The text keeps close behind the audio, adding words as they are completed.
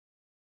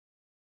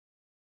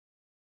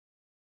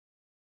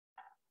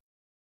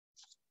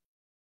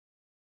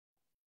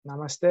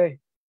Namaste.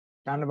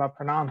 Dandavat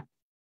Pranam.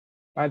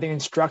 By the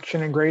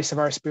instruction and grace of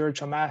our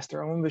spiritual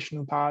master, Om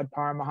Vishnupad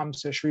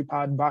Paramahamsa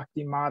Shripad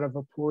Bhakti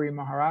Madhava Puri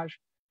Maharaj,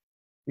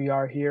 we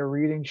are here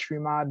reading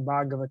Srimad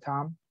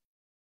Bhagavatam.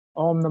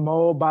 Om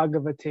Namo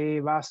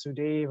Bhagavate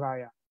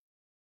Vasudevaya.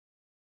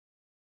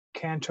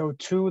 Canto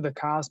 2, The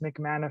Cosmic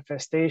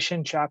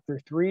Manifestation, Chapter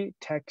 3,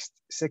 Text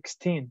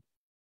 16.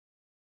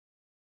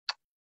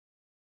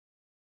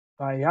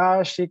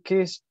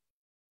 Vayashikischa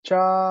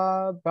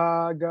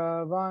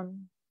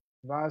Bhagavan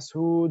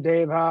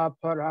Vasudeva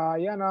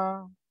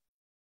Parayana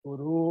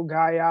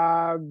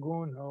Urugaya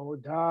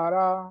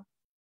Gunodhara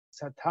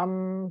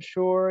Satam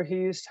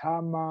Shurhi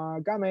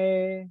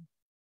Samagame.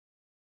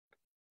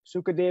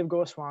 Sukadeva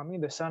Goswami,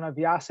 the son of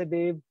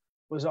Vyasadeva,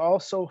 was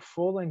also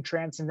full in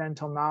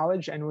transcendental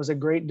knowledge and was a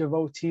great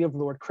devotee of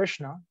Lord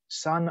Krishna,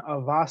 son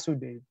of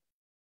Vasudeva.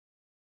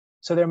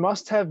 So there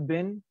must have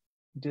been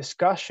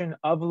discussion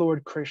of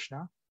Lord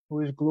Krishna,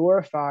 who is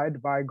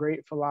glorified by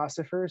great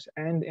philosophers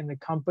and in the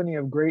company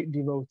of great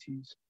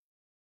devotees.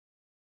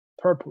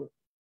 Purport.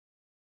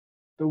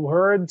 The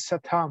word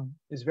satam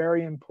is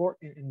very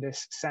important in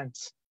this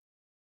sense,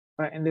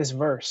 in this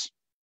verse.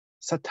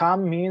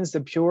 Satam means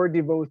the pure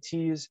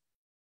devotees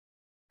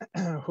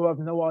who have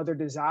no other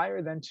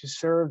desire than to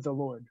serve the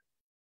Lord.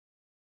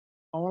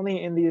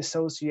 Only in the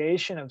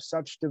association of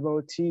such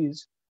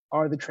devotees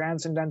are the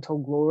transcendental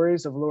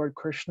glories of Lord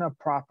Krishna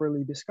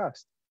properly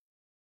discussed.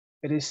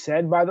 It is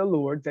said by the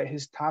Lord that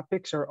his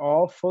topics are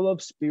all full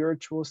of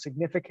spiritual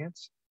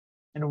significance,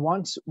 and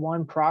once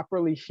one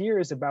properly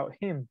hears about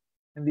him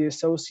and the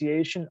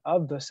association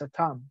of the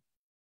Satam,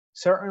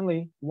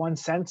 certainly one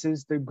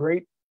senses the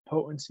great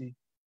potency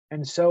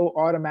and so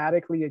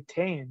automatically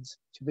attains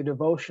to the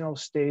devotional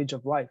stage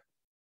of life.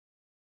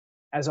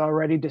 As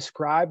already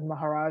described,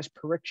 Maharaj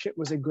Parikshit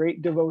was a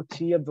great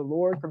devotee of the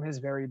Lord from his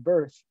very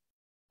birth,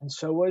 and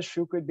so was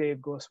Shukadeva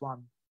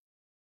Goswami.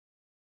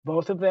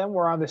 Both of them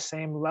were on the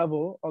same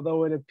level,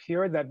 although it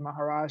appeared that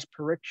Maharaj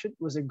Parikshit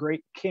was a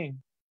great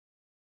king,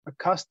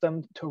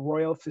 accustomed to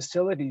royal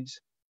facilities,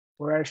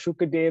 whereas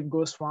Shukadeva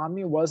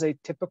Goswami was a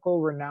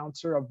typical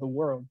renouncer of the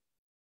world.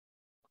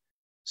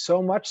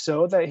 So much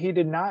so that he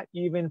did not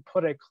even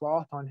put a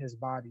cloth on his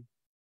body.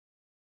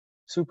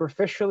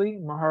 Superficially,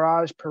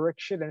 Maharaj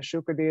Parikshit and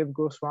Shukadeva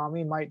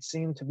Goswami might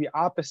seem to be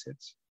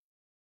opposites,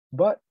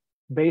 but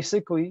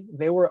basically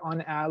they were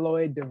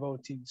unalloyed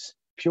devotees,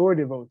 pure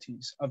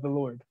devotees of the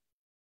Lord.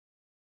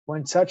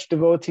 When such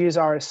devotees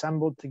are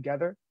assembled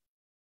together,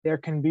 there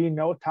can be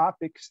no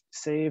topics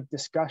save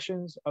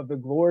discussions of the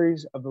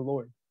glories of the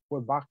Lord,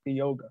 or Bhakti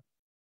Yoga.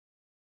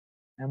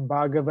 And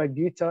Bhagavad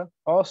Gita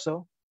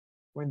also,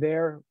 when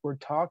there were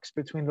talks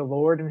between the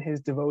Lord and his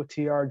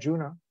devotee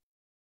Arjuna,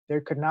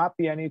 there could not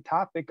be any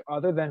topic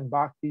other than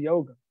Bhakti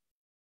Yoga.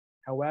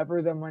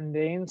 However, the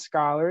mundane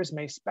scholars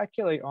may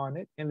speculate on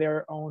it in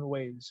their own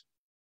ways.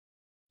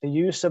 The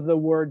use of the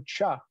word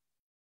cha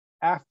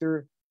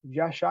after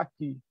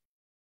Vyashaki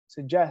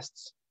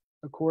suggests,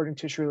 according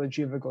to Srila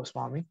Jiva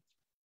Goswami,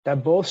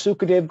 that both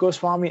Sukadeva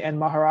Goswami and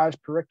Maharaj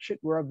Parikshit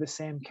were of the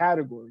same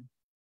category,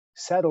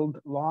 settled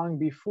long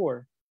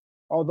before,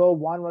 although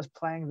one was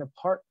playing the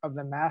part of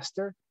the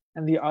master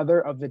and the other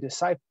of the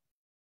disciple.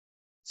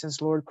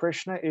 Since Lord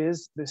Krishna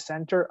is the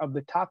center of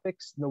the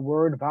topics, the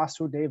word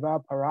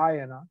Vasudeva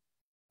Parayana,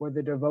 or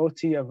the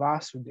devotee of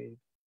Vasudeva,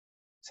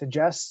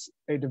 suggests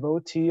a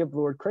devotee of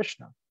Lord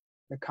Krishna,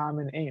 the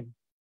common aim.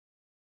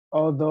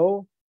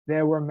 Although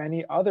there were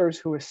many others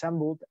who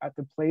assembled at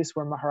the place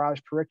where Maharaj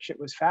Parikshit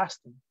was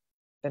fasting,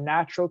 the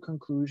natural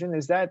conclusion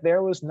is that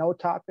there was no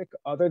topic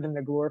other than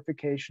the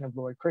glorification of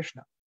Lord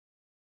Krishna.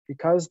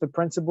 Because the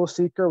principal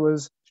seeker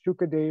was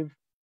Shukadeva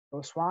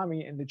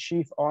Goswami and the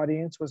chief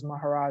audience was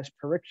Maharaj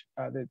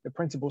Parikshit, the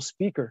principal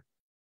speaker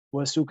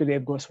was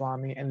Sukadeva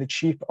Goswami and the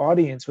chief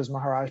audience was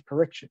Maharaj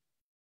Parikshit.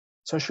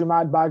 So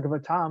Srimad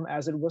Bhagavatam,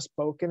 as it was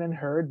spoken and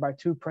heard by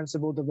two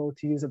principal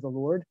devotees of the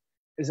Lord,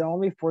 is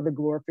only for the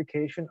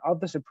glorification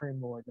of the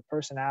Supreme Lord, the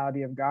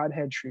personality of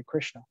Godhead, Sri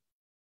Krishna.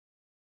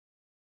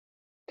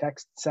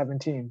 Text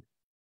 17.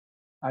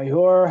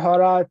 Ayur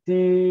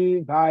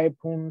harati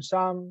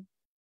vaipumsam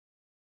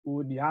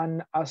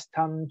udyan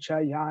astam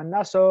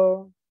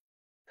chayanaso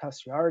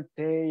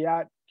tasyarte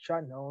yat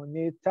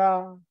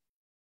chanonita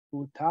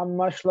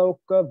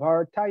utamashloka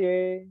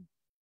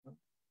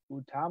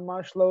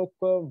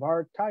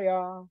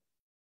vartaya.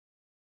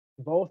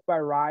 Both by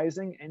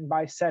rising and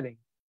by setting,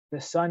 the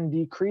sun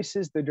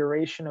decreases the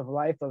duration of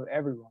life of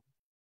everyone,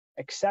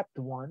 except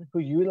one who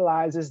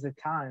utilizes the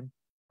time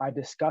by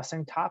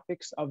discussing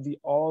topics of the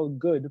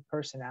all-good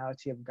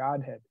personality of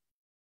Godhead.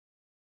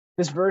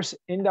 This verse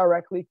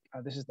indirectly,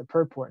 this is the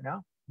purport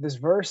now, this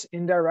verse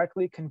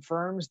indirectly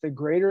confirms the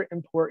greater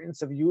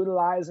importance of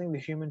utilizing the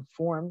human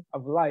form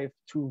of life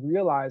to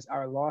realize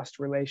our lost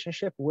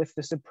relationship with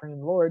the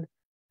Supreme Lord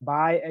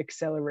by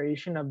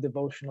acceleration of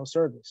devotional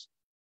service.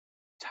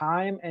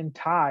 Time and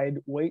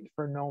tide wait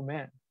for no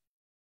man.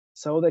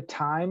 So the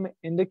time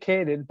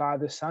indicated by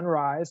the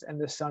sunrise and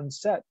the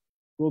sunset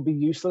will be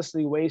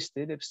uselessly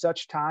wasted if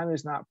such time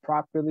is not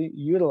properly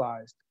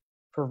utilized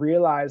for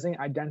realizing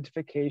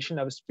identification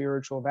of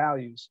spiritual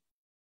values.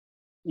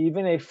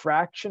 Even a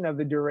fraction of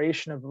the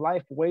duration of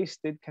life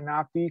wasted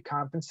cannot be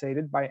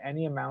compensated by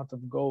any amount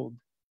of gold.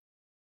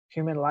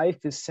 Human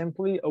life is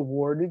simply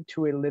awarded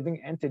to a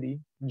living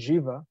entity,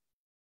 jiva,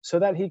 so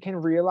that he can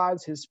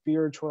realize his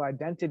spiritual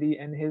identity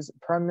and his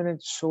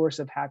permanent source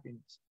of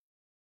happiness.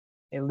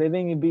 A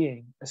living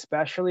being,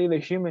 especially the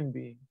human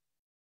being,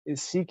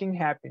 is seeking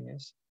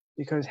happiness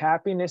because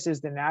happiness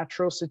is the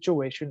natural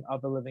situation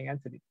of a living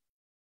entity.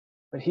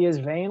 But he is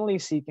vainly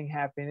seeking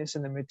happiness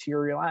in the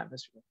material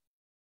atmosphere.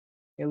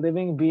 A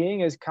living being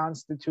is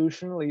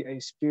constitutionally a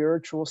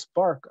spiritual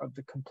spark of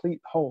the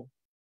complete whole,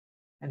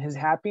 and his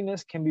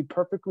happiness can be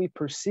perfectly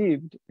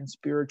perceived in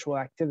spiritual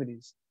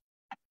activities.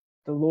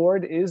 The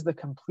Lord is the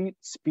complete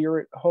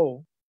spirit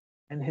whole,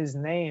 and his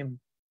name,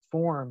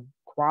 form,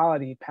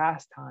 quality,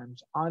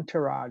 pastimes,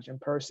 entourage,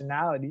 and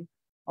personality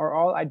are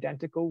all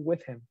identical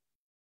with him.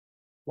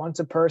 Once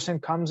a person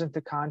comes into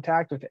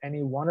contact with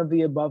any one of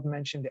the above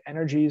mentioned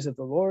energies of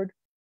the Lord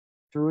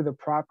through the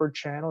proper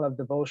channel of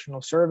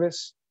devotional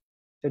service,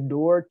 the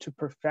door to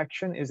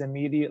perfection is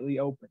immediately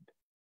opened.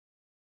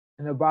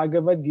 In the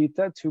Bhagavad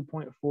Gita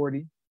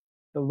 2.40,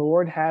 the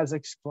Lord has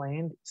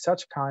explained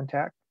such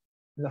contact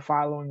in the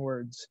following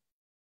words: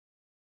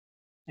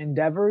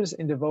 endeavors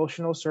in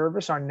devotional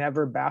service are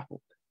never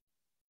baffled,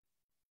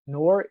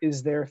 nor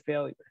is there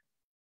failure.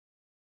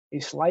 A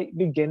slight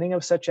beginning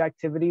of such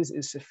activities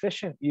is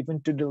sufficient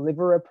even to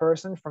deliver a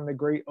person from the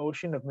great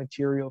ocean of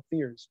material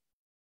fears.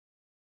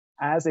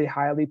 As a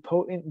highly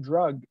potent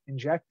drug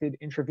injected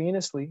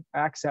intravenously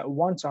acts at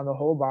once on the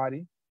whole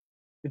body,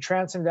 the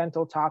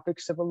transcendental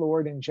topics of the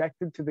Lord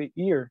injected to the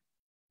ear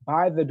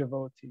by the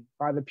devotee,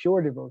 by the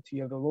pure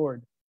devotee of the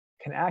Lord,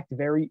 can act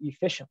very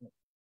efficiently.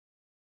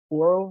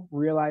 Oral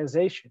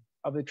realization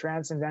of the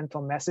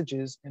transcendental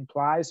messages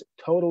implies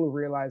total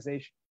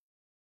realization,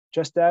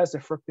 just as the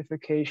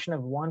fructification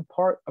of one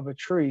part of a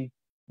tree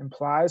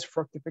implies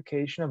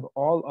fructification of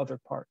all other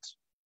parts.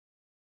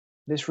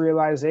 This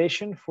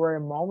realization for a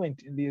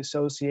moment in the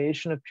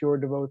association of pure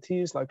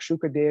devotees like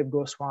Shukadeva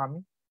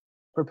Goswami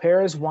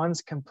prepares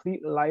one's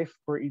complete life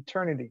for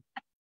eternity,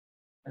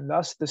 and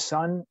thus the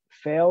sun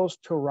fails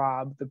to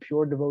rob the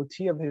pure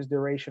devotee of his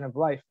duration of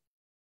life,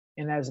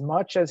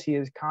 inasmuch as he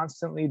is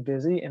constantly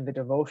busy in the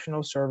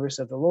devotional service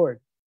of the Lord,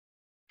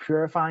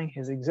 purifying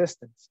his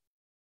existence.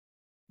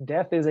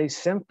 Death is a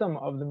symptom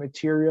of the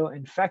material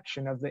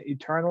infection of the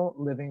eternal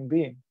living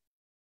being.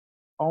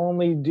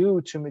 Only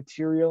due to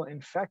material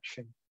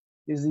infection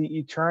is the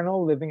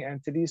eternal living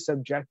entity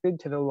subjected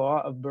to the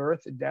law of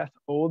birth, death,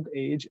 old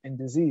age, and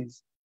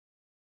disease.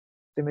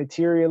 The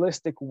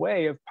materialistic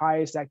way of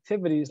pious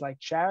activities like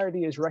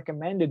charity is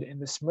recommended in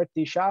the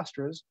Smriti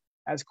Shastras,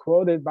 as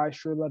quoted by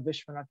Srila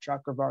Vishwanath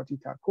Chakravarti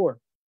Thakur.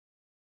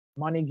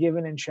 Money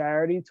given in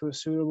charity to a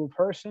suitable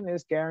person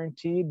is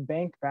guaranteed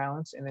bank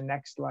balance in the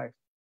next life.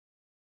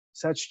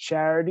 Such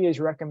charity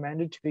is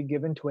recommended to be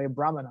given to a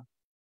Brahmana.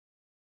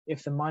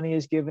 If the money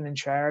is given in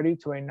charity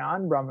to a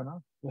non-Brahmana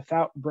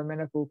without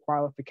Brahminical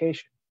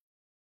qualification,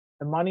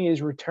 the money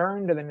is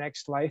returned to the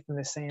next life in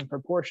the same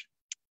proportion.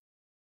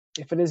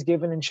 If it is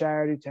given in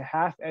charity to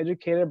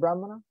half-educated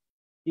Brahmana,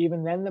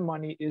 even then the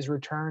money is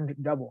returned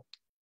double.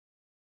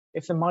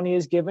 If the money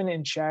is given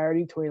in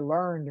charity to a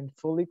learned and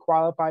fully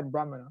qualified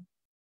Brahmana,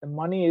 the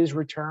money is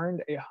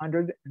returned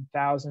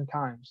 100,000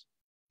 times.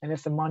 And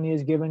if the money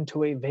is given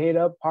to a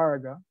Veda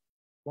Paraga,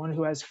 one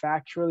who has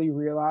factually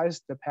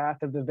realized the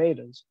path of the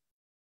Vedas,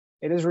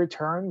 it is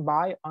returned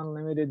by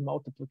unlimited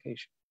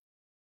multiplication.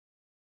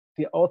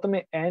 The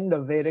ultimate end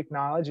of Vedic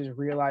knowledge is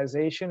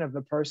realization of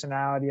the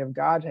personality of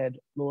Godhead,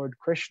 Lord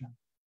Krishna,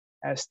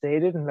 as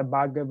stated in the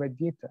Bhagavad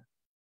Gita,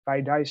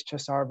 Vaidhaischa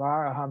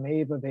sarvar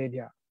ahameva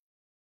vedya.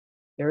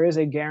 There is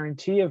a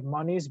guarantee of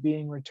monies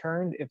being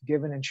returned if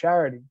given in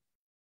charity,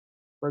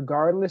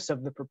 regardless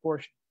of the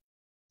proportion.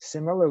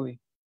 Similarly,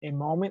 a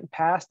moment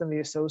passed in the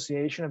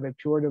association of a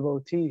pure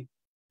devotee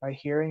by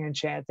hearing and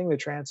chanting the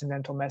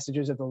transcendental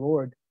messages of the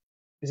Lord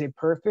is a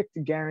perfect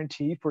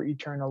guarantee for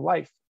eternal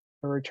life,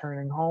 for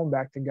returning home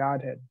back to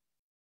Godhead.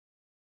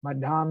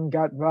 Madham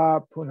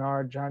gatva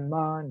punar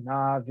janma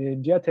na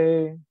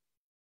vidyate.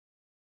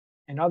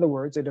 In other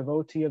words, a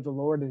devotee of the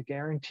Lord is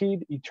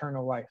guaranteed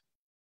eternal life.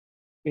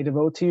 A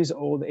devotee's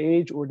old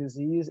age or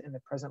disease in the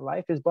present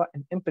life is but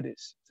an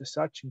impetus to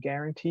such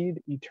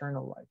guaranteed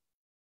eternal life.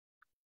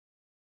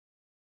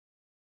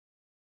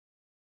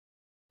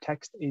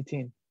 Text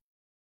 18.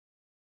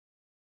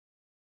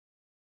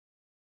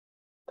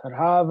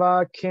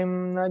 Tarhava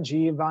kim na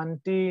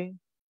jivanti,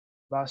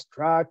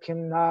 vastra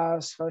kim na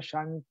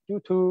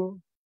svashantutu,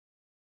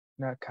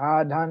 na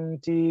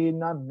kadhanti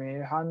na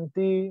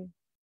mehanti,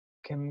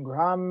 kim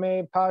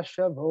grame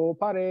pashavo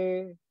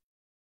pare.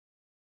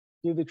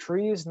 Do the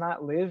trees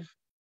not live?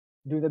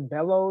 Do the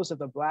bellows of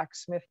the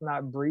blacksmith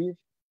not breathe?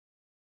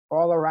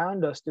 All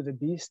around us do the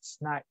beasts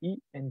not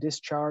eat and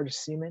discharge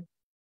semen?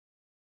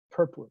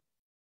 Purport.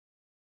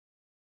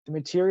 The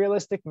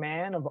materialistic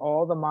man of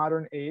all the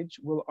modern age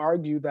will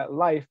argue that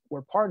life,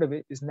 or part of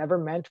it, is never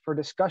meant for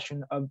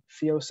discussion of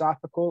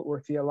theosophical or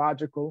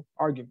theological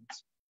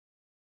arguments.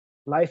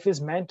 Life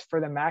is meant for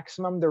the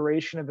maximum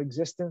duration of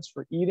existence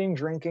for eating,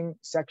 drinking,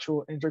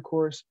 sexual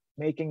intercourse,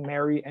 making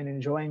merry, and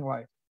enjoying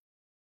life.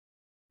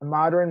 The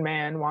modern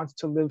man wants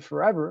to live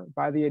forever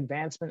by the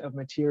advancement of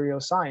material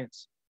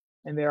science,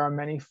 and there are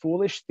many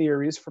foolish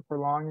theories for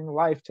prolonging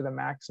life to the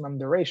maximum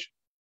duration.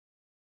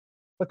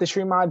 But the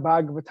Srimad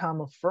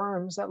Bhagavatam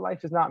affirms that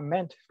life is not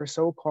meant for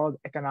so-called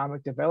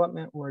economic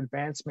development or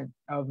advancement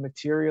of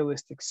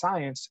materialistic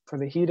science for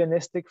the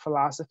hedonistic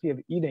philosophy of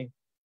eating,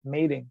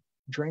 mating,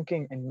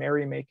 drinking, and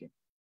merrymaking.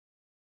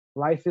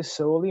 Life is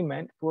solely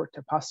meant for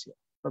tapasya,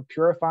 for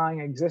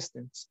purifying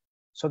existence,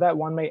 so that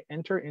one may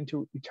enter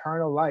into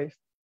eternal life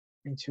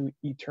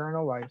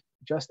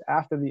just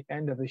after the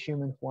end of the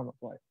human form of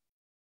life.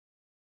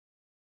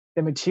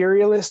 The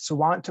materialists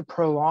want to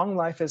prolong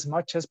life as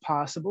much as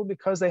possible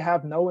because they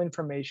have no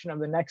information of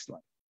the next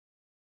life.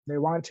 They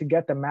want to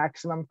get the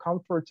maximum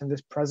comforts in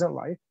this present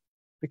life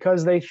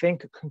because they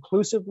think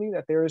conclusively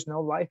that there is no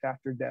life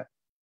after death.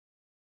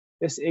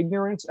 This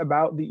ignorance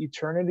about the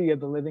eternity of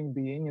the living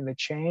being and the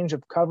change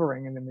of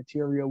covering in the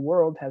material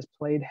world has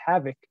played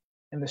havoc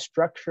in the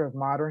structure of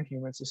modern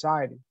human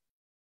society.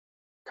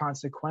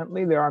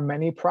 Consequently, there are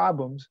many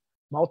problems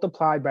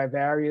multiplied by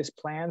various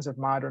plans of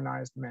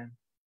modernized men.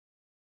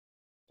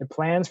 The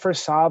plans for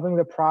solving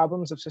the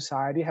problems of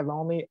society have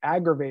only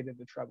aggravated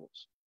the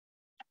troubles.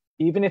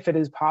 Even if it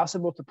is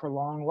possible to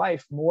prolong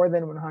life more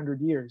than 100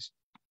 years,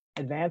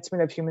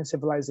 advancement of human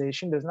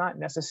civilization does not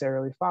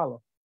necessarily follow.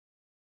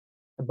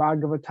 The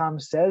Bhagavatam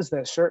says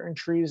that certain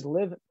trees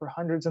live for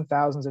hundreds and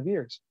thousands of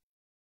years.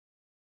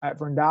 At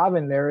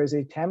Vrindavan, there is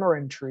a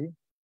tamarind tree.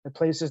 The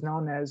place is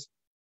known as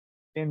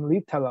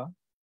Imlitala,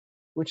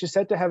 which is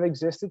said to have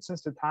existed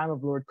since the time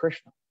of Lord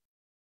Krishna.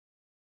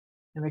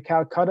 In the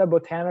Calcutta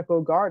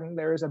Botanical Garden,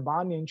 there is a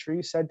banyan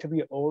tree said to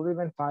be older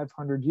than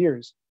 500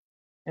 years,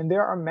 and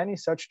there are many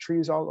such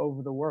trees all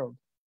over the world.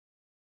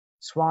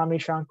 Swami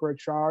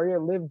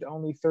Shankaracharya lived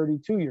only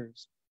 32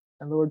 years,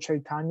 and Lord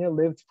Chaitanya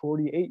lived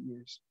 48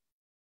 years.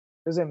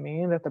 Does it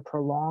mean that the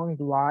prolonged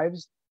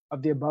lives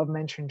of the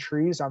above-mentioned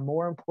trees are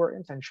more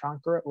important than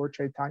Shankara or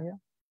Chaitanya?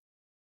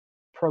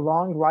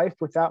 Prolonged life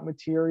without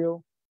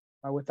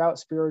without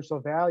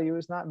spiritual value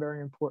is not very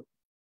important.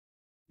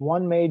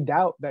 One may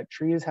doubt that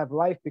trees have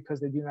life because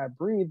they do not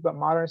breathe, but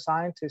modern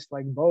scientists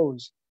like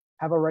Bose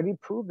have already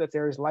proved that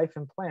there is life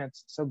in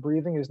plants, so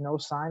breathing is no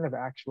sign of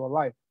actual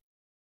life.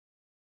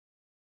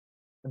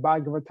 The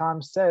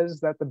Bhagavatam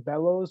says that the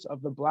bellows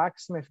of the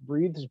blacksmith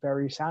breathes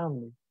very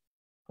soundly,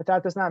 but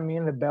that does not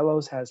mean the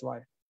bellows has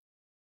life.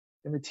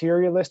 The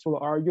materialist will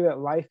argue that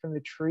life in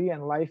the tree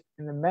and life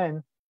in the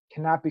men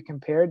cannot be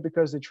compared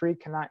because the tree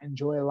cannot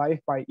enjoy life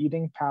by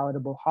eating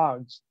palatable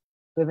hogs,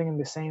 living in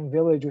the same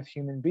village with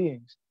human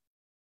beings.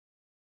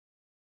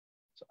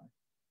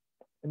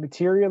 The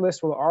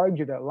materialist will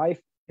argue that life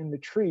in the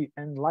tree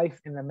and life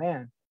in the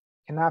man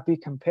cannot be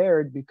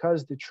compared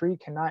because the tree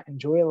cannot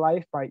enjoy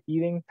life by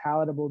eating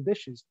palatable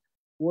dishes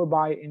or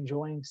by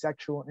enjoying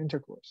sexual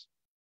intercourse.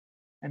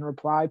 In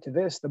reply to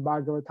this, the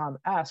Bhagavatam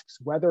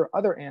asks whether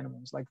other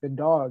animals like the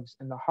dogs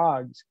and the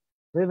hogs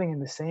living in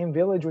the same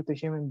village with the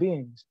human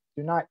beings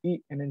do not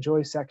eat and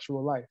enjoy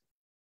sexual life.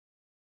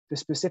 The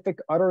specific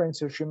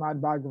utterance of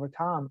Srimad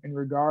Bhagavatam in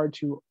regard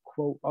to,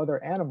 quote,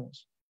 other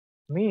animals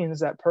means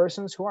that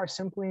persons who are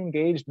simply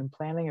engaged in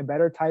planning a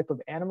better type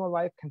of animal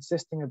life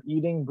consisting of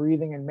eating,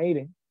 breathing, and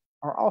mating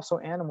are also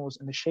animals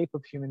in the shape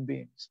of human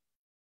beings.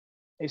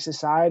 A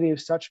society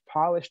of such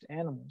polished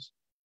animals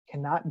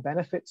cannot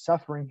benefit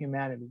suffering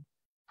humanity,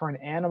 for an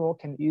animal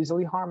can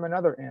easily harm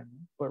another animal,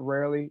 but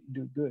rarely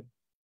do good.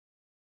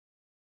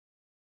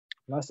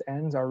 Thus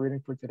ends our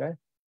reading for today.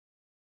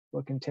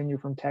 We'll continue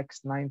from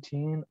text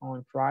 19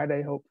 on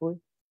Friday, hopefully.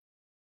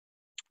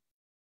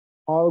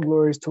 All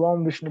glories to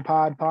Om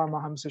Vishnupad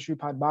Paramahamsa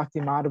Shripad Bhakti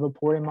Madhava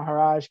Puri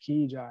Maharaj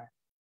Ki Jai.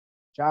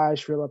 Jai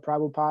Srila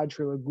Prabhupada,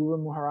 Srila Guru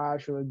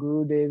Maharaj, Srila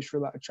Guru Dev,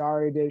 Srila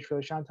Acharya Dev,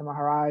 Srila Shanta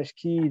Maharaj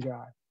Ki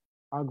Jai.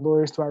 All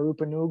glories to our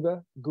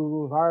Rupanuga,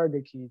 Guru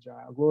Varga Ki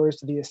Jai. All glories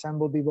to the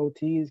assembled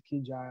devotees Ki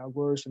Jai. All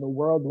glories to the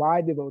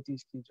worldwide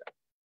devotees Ki Jai.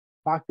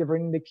 Bhakti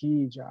Vrinda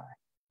Ki Jai.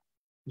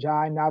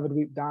 Jai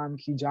Navadvip Dham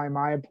Ki Jai,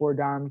 Mayapur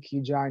Dham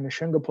Ki Jai,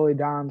 Nishringapuri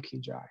Dham Ki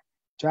Jai.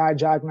 Jai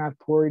Jagannath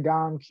Puri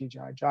Dham Ki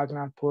Jai,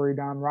 Jagannath Puri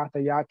Dham Ratha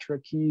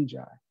Yatra Ki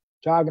Jai.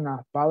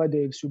 Jagannath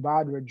Baladev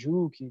Subhadra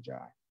Ju Ki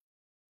Jai.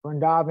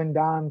 Vrindavan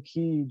Dham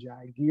Ki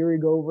Jai, Giri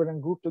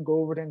Govardhan Gupta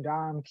Govardhan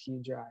Dham Ki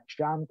Jai.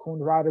 Sham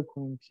Kund Radha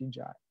Kund Ki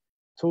Jai.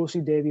 Tulsi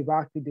Devi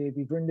Bhakti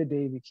Devi Vrinda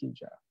Devi Ki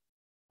Jai.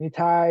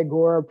 Nitai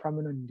Gaura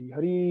Pramanandi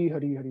Hari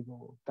Hari Hari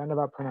Bol.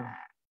 Dhanavad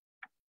Pranam.